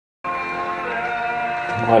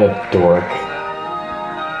What a dork.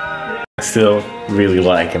 I still really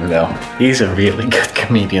like him though. He's a really good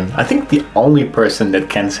comedian. I think the only person that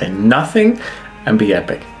can say nothing and be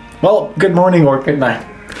epic. Well, good morning or good night.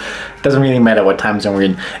 Doesn't really matter what time zone we're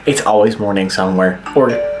in. It's always morning somewhere.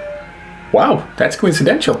 Or, wow, that's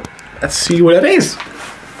coincidental. Let's see what it is.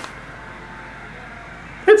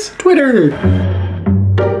 It's Twitter.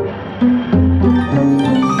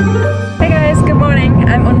 Hey guys, good morning.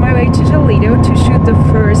 I'm on my way to Toledo to shoot the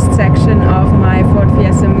first section of my Ford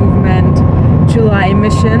fieSTamovement July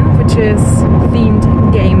mission, which is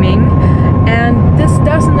themed gaming. And this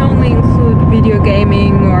doesn't only include video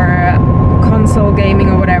gaming or console gaming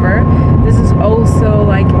or whatever. This is also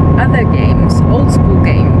like other games, old school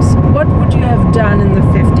games. What would you have done in the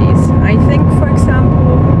 50s? I think, for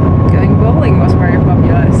example, going bowling was very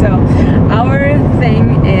popular. So our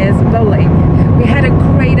thing is bowling. We had a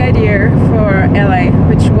great idea for LA,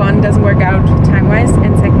 which one doesn't work out time-wise,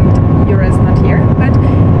 and second, JURRE'S not here, but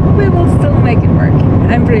we will still make it work.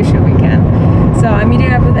 I'm pretty sure we can. So I'm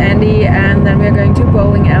meeting up with Andy, and then we're going to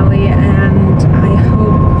bowling alley, and I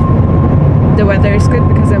hope the weather is good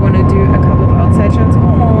because I want to do a couple of outside shots.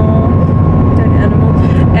 Aww, dead animal.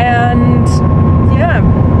 And yeah,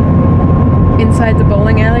 inside the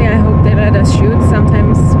bowling alley, I hope they let us shoot.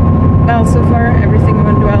 Sometimes, well, so far everything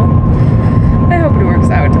went well. I hope it works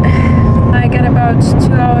out. I got about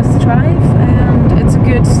 2 hours to drive, and it's a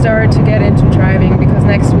good start to get into driving because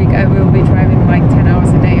next week I will be driving like 10 hours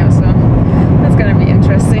a day or so. That's gonna be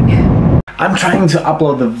interesting. I'm trying to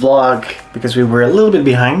upload the vlog because we were a little bit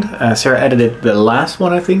behind. Sarah edited the last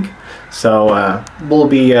one, I think. So we'll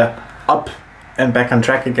be up and back on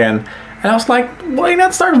track again. And I was like, why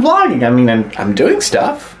not start vlogging? I mean, I'm doing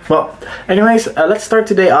stuff. Well, anyways, let's start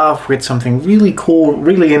today off with something really cool,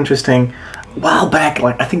 really interesting. A while back,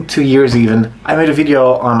 like I think 2 years even, I made a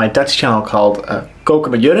video on my Dutch channel called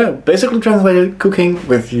Koken met Jurre, basically translated cooking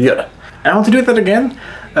with Jurre. And I want to do that again.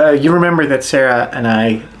 You remember that Sarah and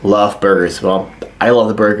I love burgers. Well, I love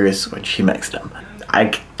the burgers when she makes them.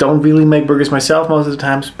 I don't really make burgers myself most of the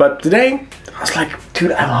times, but today I was like,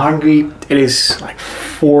 dude, I'm hungry. It is like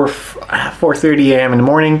 4:30 a.m. in the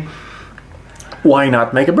morning. Why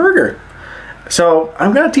not make a burger? So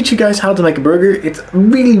I'm gonna teach you guys how to make a burger. It's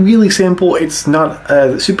really, really simple. It's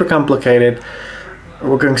not super complicated.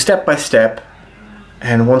 We're going step by step.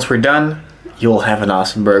 And once we're done, you'll have an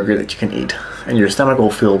awesome burger that you can eat. And your stomach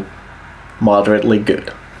will feel moderately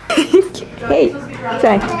good. Hey,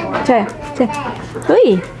 Jay.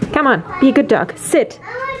 Oi, come on, be a good dog. Sit.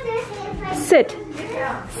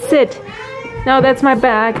 No, that's my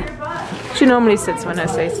bag. She normally sits when I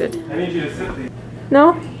say sit. I need you to sit.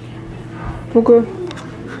 No? Okay.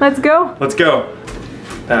 Let's go. Let's go.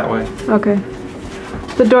 That way. Okay.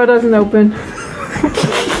 The door doesn't open.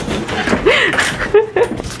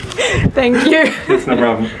 Thank you. That's no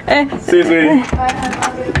problem. See you, sweetie.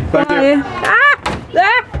 Bye.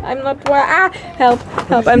 I'm not. Help!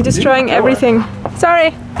 I'm destroying everything.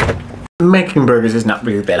 Sorry. Making burgers is not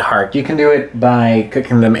really that hard. You can do it by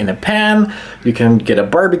cooking them in a pan. You can get a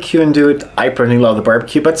barbecue and do it. I personally love the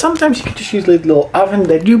barbecue, but sometimes you can just use a little oven.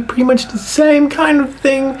 They do pretty much the same kind of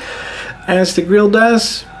thing as the grill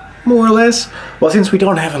does, more or less. Well, since we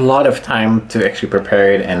don't have a lot of time to actually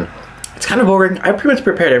prepare it, and it's kind of boring, I pretty much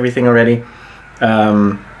prepared everything already.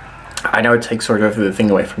 I know it takes sort of the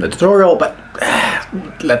thing away from the tutorial, but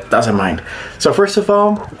that doesn't mind. So first of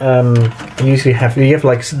all, you have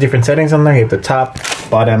like different settings on there. You have the top,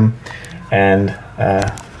 bottom, and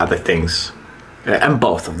other things, and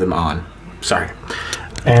both of them on. Sorry.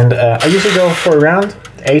 And I usually go for around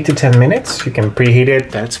 8 to 10 minutes. You can preheat it.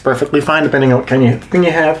 That's perfectly fine, depending on what kind of thing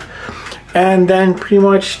you have. And then pretty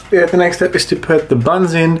much the next step is to put the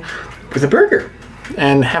buns in with the burger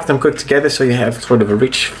and have them cooked together so you have sort of a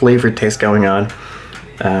rich flavored taste going on.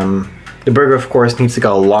 The burger, of course, needs to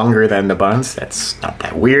go longer than the buns. That's not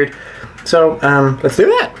that weird. So let's do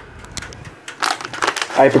that.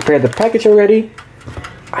 I prepared the package already.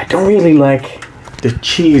 I don't really like the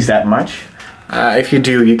cheese that much. If you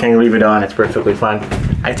do, you can leave it on. It's perfectly fine.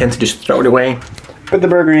 I tend to just throw it away. Put the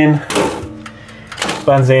burger in,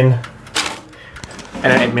 buns in,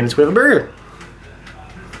 and 8 minutes with a burger.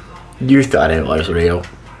 You thought it was real.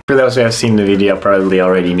 For those who have seen the video, probably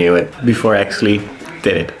already knew it before I actually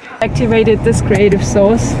did it. Activated this creative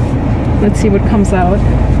sauce. Let's see what comes out.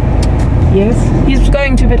 Yes, he's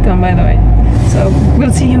going to VidCon, by the way. So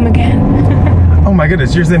we'll see him again. Oh my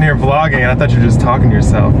goodness, you're sitting here vlogging and I thought you were just talking to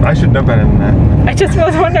yourself. I should know better than that. I just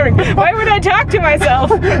was wondering, why would I talk to myself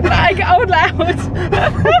like out loud?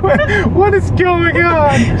 What is going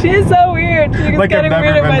on? She is so weird. She's like I've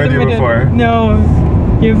never been with you before.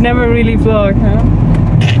 No, you've never really vlogged, huh?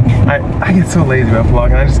 I get so lazy about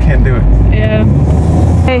vlogging, I just can't do it. Yeah.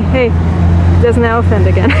 Hey, there's an elephant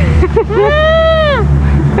again.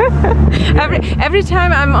 Every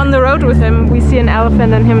time I'm on the road with him, we see an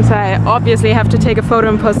elephant and him, so I obviously have to take a photo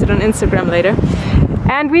and post it on Instagram later.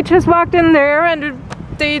 And we just walked in there and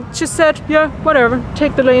they just said, yeah, whatever,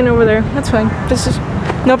 take the lane over there, that's fine. This is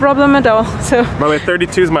no problem at all. So. By the way,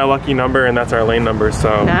 32 is my lucky number and that's our lane number,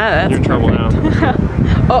 so that's you're in trouble now.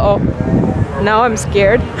 Uh-oh. Now I'm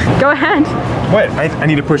scared. Go ahead. What? I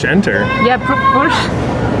need to push enter. Yeah, push.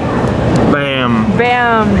 Bam.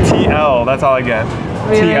 Bam. TL, that's all I get.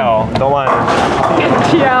 Really? TL, the line.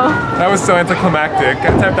 TL. That was so anticlimactic.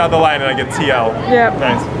 I typed out the line and I get TL. Yep.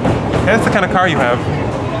 Nice. Hey, that's the kind of car you have.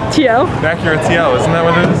 TL? The Acura TL, isn't that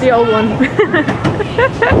what it is? The old one.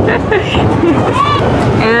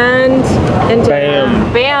 and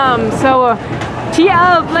bam. Bam. So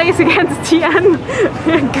TL plays against TN.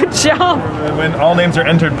 Good job. When all names are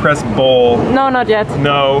entered, press bowl. No, not yet.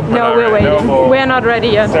 No. We're waiting. No, we're not ready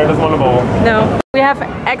yet. Sarah doesn't want a bowl. No. We have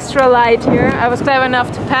extra light here. I was clever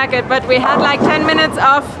enough to pack it, but we had like 10 minutes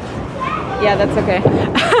of... Yeah, that's okay.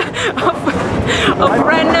 of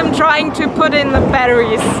random trying to put in the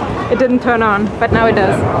batteries. It didn't turn on, but now it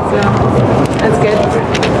does. So that's good.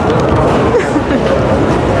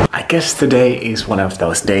 I guess today is one of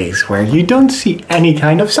those days where you don't see any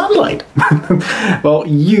kind of sunlight. Well,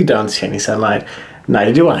 you don't see any sunlight,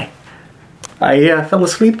 neither do I. I fell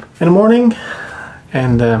asleep in the morning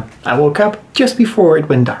and I woke up just before it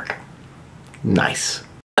went dark. Nice.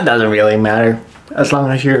 That doesn't really matter as long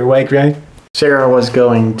as you're awake, right? Sarah was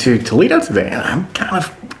going to Toledo today and I'm kind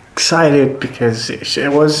of excited because she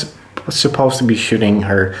was supposed to be shooting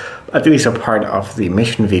her, at least a part of the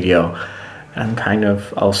mission video. I'm kind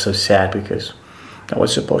of also sad because that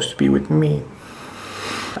was supposed to be with me.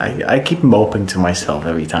 I keep moping to myself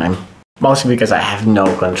every time. Mostly because I have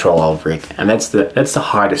no control over it. And that's the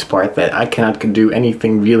hardest part, that I cannot do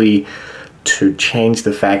anything really to change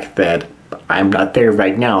the fact that I'm not there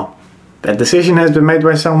right now. That decision has been made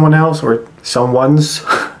by someone else or someone's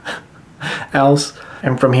else.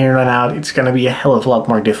 And from here on out, it's gonna be a hell of a lot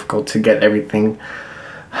more difficult to get everything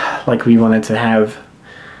like we wanted to have.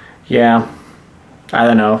 Yeah. I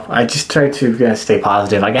don't know. I just try to stay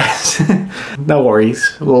positive, I guess. No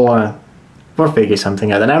worries. We'll figure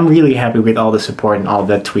something out. And I'm really happy with all the support and all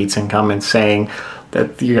the tweets and comments saying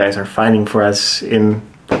that you guys are fighting for us in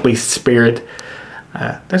at least spirit.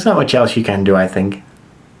 There's not much else you can do, I think.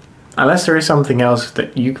 Unless there is something else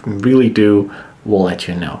that you can really do, we'll let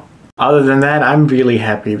you know. Other than that, I'm really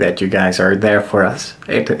happy that you guys are there for us.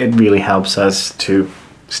 It really helps us to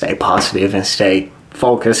stay positive and stay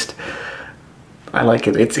focused. I like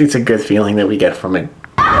it. It's a good feeling that we get from it.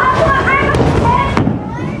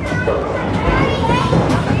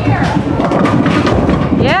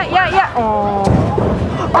 Yeah. Oh.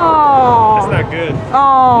 Oh. That's not good.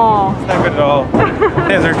 Oh. It's not good at all.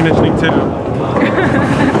 It has air conditioning too.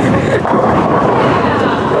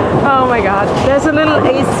 Oh my god. There's a little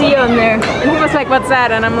AC on there. And he was like, what's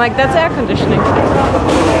that? And I'm like, that's air conditioning.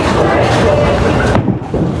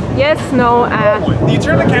 Yes, no, You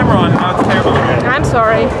turn the camera on, now it's terrible again. I'm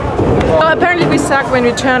sorry. Well, apparently we suck when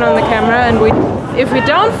we turn on the camera, and if we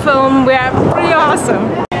don't film, we're pretty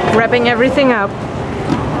awesome. Wrapping everything up.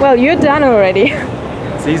 Well, you're done already.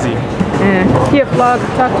 It's easy. Yeah. Here, vlog,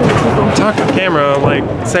 talk to the people. Talk to the camera, like,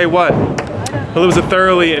 say what? Well, it was a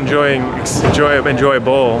thoroughly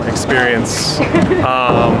enjoyable experience.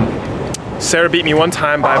 Sarah beat me one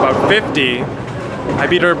time by about 50. I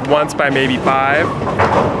beat her once by maybe 5.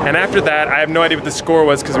 And after that, I have no idea what the score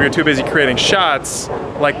was because we were too busy creating shots,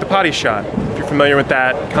 like the potty shot. If you're familiar with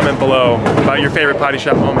that, comment below about your favorite potty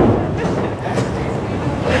shot moment.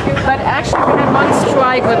 But actually we had one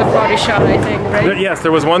strike with the potty shot, I think, right? Yes,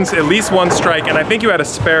 there was at least one strike, and I think you had a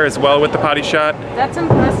spare as well with the potty shot. That's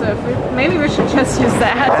impressive. Maybe we should just use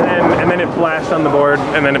that. And then it flashed on the board,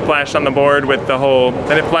 and then it flashed on the board with the whole,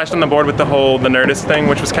 the Nerdist thing,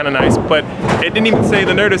 which was kind of nice, but it didn't even say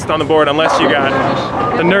the Nerdist on the board unless you got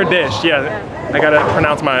the Nerdish, yeah. I gotta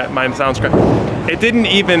pronounce my sounds correct. It didn't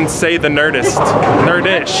even say the Nerdist,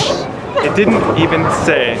 Nerdish. It didn't even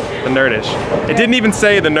say the Nerdish. It didn't even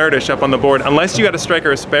say the Nerdish up on the board unless you had a strike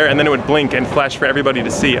or a spare, and then it would blink and flash for everybody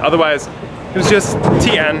to see. Otherwise, it was just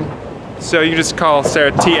TN. So you just call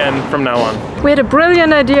Sarah TN from now on. We had a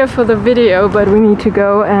brilliant idea for the video, but we need to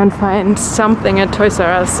go and find something at Toys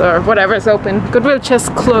R Us or whatever's open. Goodwill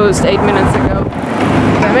just closed 8 minutes ago.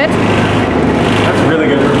 Damn it. That's really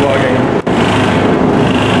good for vlogging.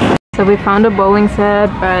 So we found a bowling set,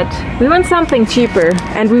 but we want something cheaper,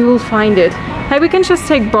 and we will find it. Hey, we can just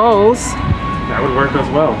take balls. That would work as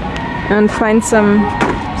well. And find some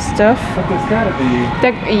stuff. But there's gotta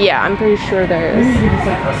be. Yeah, I'm pretty sure there is. Maybe just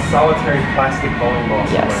like a solitary plastic bowling ball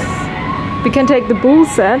somewhere. Yes. We can take the bull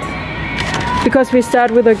set, because we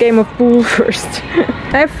start with a game of bull first.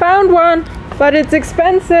 I found one, but it's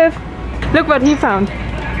expensive. Look what he found.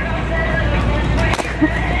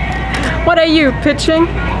 What are you, pitching?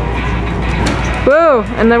 Whoa,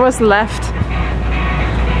 and there was left.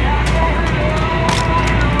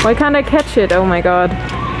 Why can't I catch it? Oh my god.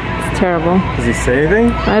 It's terrible. Does he say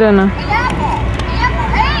anything? I don't know.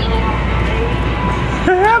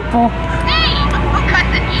 Apple!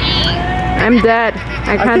 I'm dead.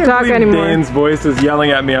 I can't talk anymore. Dane's voice is yelling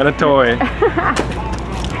at me on a toy.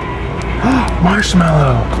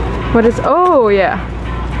 Marshmallow! What is... Oh, yeah.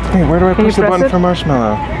 Hey, where do I push the button it? for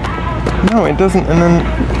marshmallow? No, it doesn't. And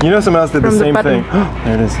then, you know, someone else did the same thing.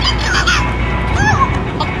 There it is.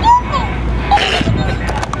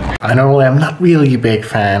 I normally am not really a big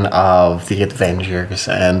fan of the Avengers,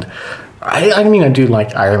 and I mean I do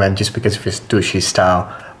like Iron Man just because of his douchey style,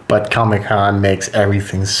 but Comic-Con makes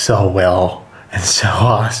everything so well and so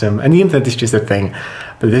awesome, and the internet is just a thing,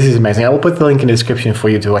 but this is amazing. I will put the link in the description for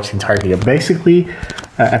you to watch the entire video. Basically,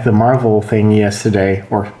 at the Marvel thing yesterday,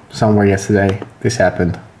 or somewhere yesterday, this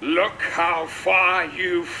happened. Look how far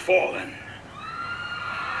you've fallen.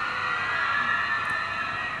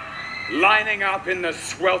 Lining up in the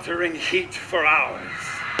sweltering heat for hours.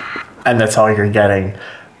 And that's all you're getting.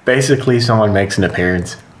 Basically, someone makes an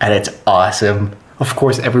appearance, and it's awesome. Of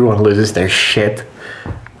course, everyone loses their shit.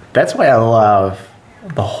 That's why I love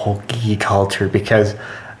the whole geeky culture, because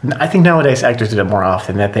I think nowadays actors do it more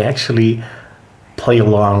often, that they actually play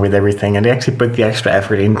along with everything, and they actually put the extra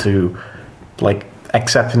effort into, like,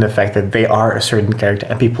 accepting the fact that they are a certain character,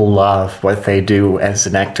 and people love what they do as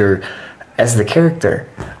an actor, as the character.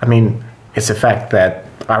 I mean, it's a fact that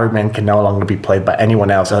Iron Man can no longer be played by anyone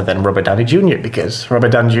else other than Robert Downey Jr. because Robert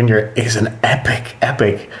Downey Jr. is an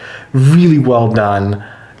epic, really well done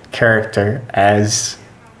character as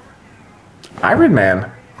Iron Man.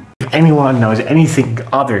 If anyone knows anything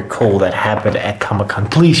other cool that happened at Comic-Con,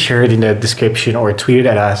 please share it in the description or tweet it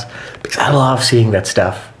at us, because I love seeing that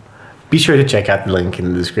stuff. Be sure to check out the link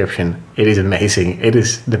in the description. It is amazing. It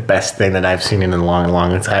is the best thing that I've seen in a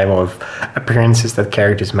long time of appearances that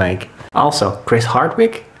characters make. Also, Chris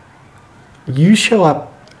Hardwick, you show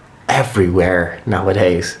up everywhere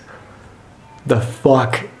nowadays. The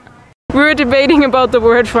fuck? We were debating about the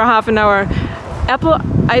word for half an hour. Apple,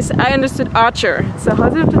 I understood orchard. So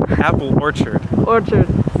how's it? Apple orchard. Orchard.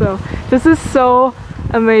 So this is so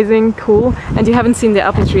amazing, cool, and you haven't seen the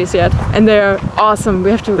apple trees yet, and they're awesome. We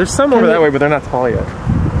have to. There's some over that way, but they're not tall yet.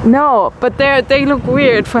 No, but they look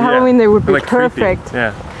weird for Halloween. They would be like perfect. Creepy.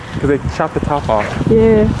 Yeah, because they chop the top off.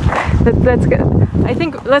 Yeah, that's good. I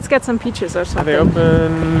think let's get some peaches or something. They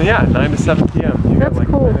open, yeah, 9 to 7 p.m. You that's like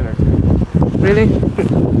cool. Really?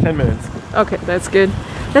 10 minutes. Okay, that's good.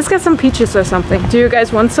 Let's get some peaches or something. Do you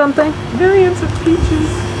guys want something? Millions of peaches.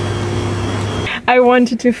 I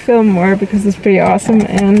wanted to film more because it's pretty awesome,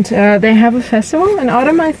 and they have a festival in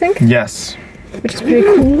autumn, I think. Yes. Which is pretty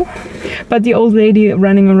cool. But the old lady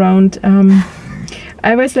running around,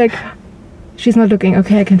 I was like, she's not looking.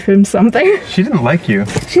 Okay, I can film something. She didn't like you.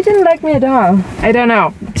 She didn't like me at all. I don't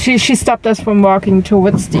know. She stopped us from walking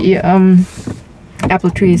towards the apple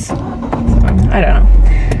trees. So, I don't know.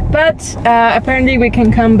 But apparently we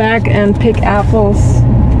can come back and pick apples.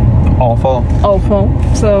 All fall. All fall.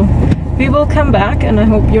 So we will come back, and I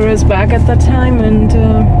hope Jurre's back at that time, and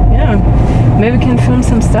yeah, maybe we can film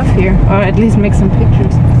some stuff here, or at least make some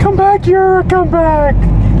pictures. Come back, Jurre, come back!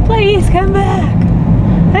 Please come back!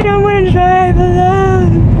 I don't want to drive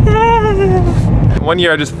alone! One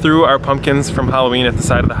year I just threw our pumpkins from Halloween at the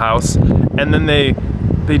side of the house, and then they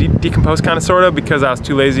decomposed kind of sort of because I was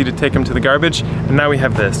too lazy to take them to the garbage, and now we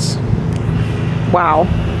have this. Wow.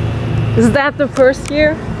 Is that the first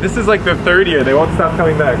year? This is like the third year. They won't stop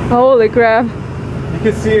coming back. Holy crap. You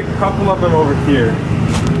can see a couple of them over here.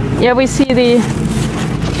 Yeah, we see the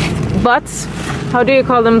butts. How do you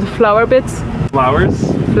call them? The flower bits? Flowers.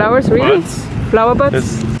 Flowers, really? Butts. Flower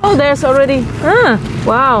butts? Oh, there's already... Ah,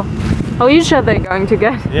 wow. How huge are they going to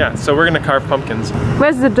get? Yeah, so we're gonna carve pumpkins.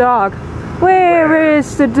 Where's the dog? Where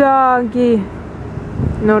is the doggy?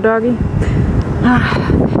 No doggy?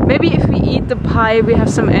 Maybe if we eat the pie, we have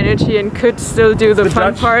some energy and could still do the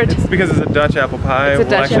fun part. It's because it's a Dutch apple pie.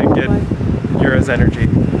 We'll actually get Jurre's energy.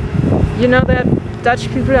 You know that Dutch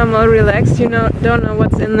people are more relaxed. You don't know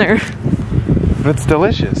what's in there. But it's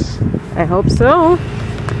delicious. I hope so.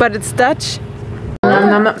 But it's Dutch.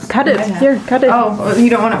 Cut it. Here, cut it. Oh, you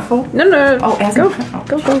don't want it full? No, no. Oh, Go.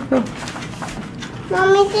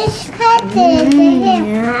 Mommy, just cut it.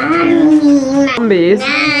 Zombies.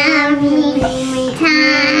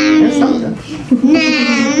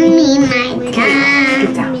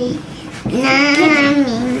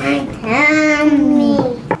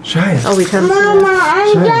 Shai. Oh, we can.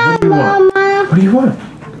 Shai, what do you want? What do you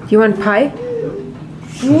want? You want pie?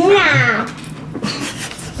 No.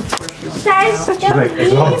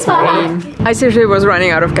 I seriously was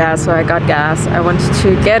running out of gas, so I got gas. I wanted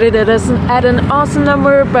to get it at an awesome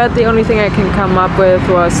number, but the only thing I can come up with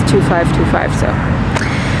was 2525, so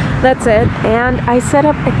that's it. And I set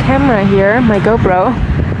up a camera here, my GoPro.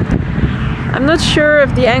 I'm not sure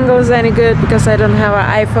if the angle is any good because I don't have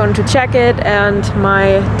an iPhone to check it, and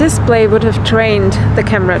my display would have trained the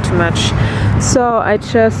camera too much. So I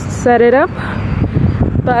just set it up,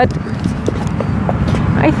 but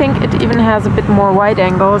I think it even has a bit more wide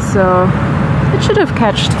angle, so it should have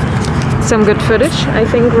catched some good footage. I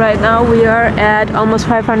think right now we are at almost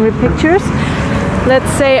 500 pictures. Let's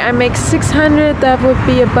say I make 600, that would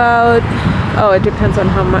be about, oh, it depends on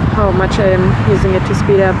how much I am using it to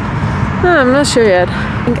speed up. I'm not sure yet.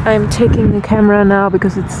 I think I'm taking the camera now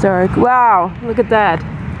because it's dark. Wow, look at that.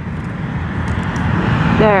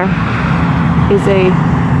 There is a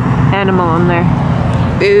animal on there.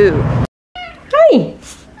 Ooh. Hi!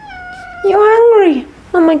 You hungry?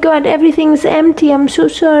 Oh my god, everything's empty. I'm so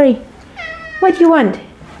sorry. What do you want?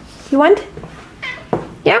 You want?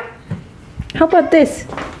 Yeah? How about this?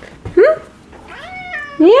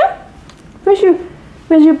 Yeah? Where's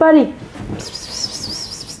your buddy?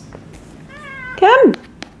 Come!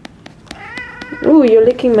 Ooh, you're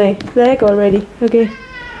licking my leg already. Okay.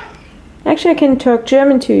 Actually, I can talk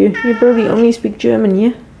German to you. You probably only speak German,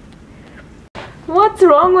 yeah? What's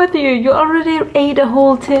wrong with you? You already ate a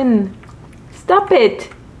whole tin. Stop it!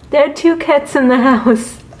 There are 2 cats in the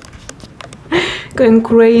house. Going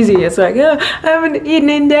crazy. It's like, oh, I haven't eaten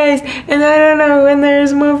in days and I don't know when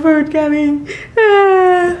there's more food coming.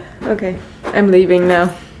 Ah. Okay, I'm leaving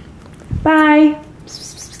now. Bye!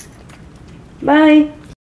 Bye!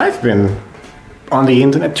 I've been on the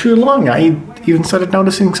internet too long. I even started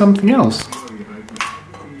noticing something else.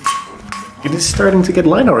 It is starting to get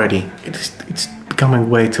light already. It's becoming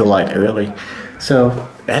way too light early. So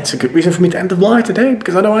that's a good reason for me to end the vlog today,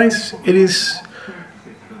 because otherwise it is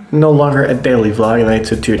no longer a daily vlog and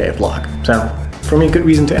it's a 2-day vlog. So for me, a good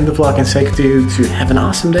reason to end the vlog and say to you to have an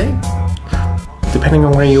awesome day. Depending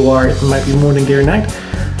on where you are, it might be morning, day or night.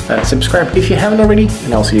 Subscribe if you haven't already,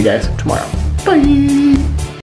 and I'll see you guys tomorrow. Bye!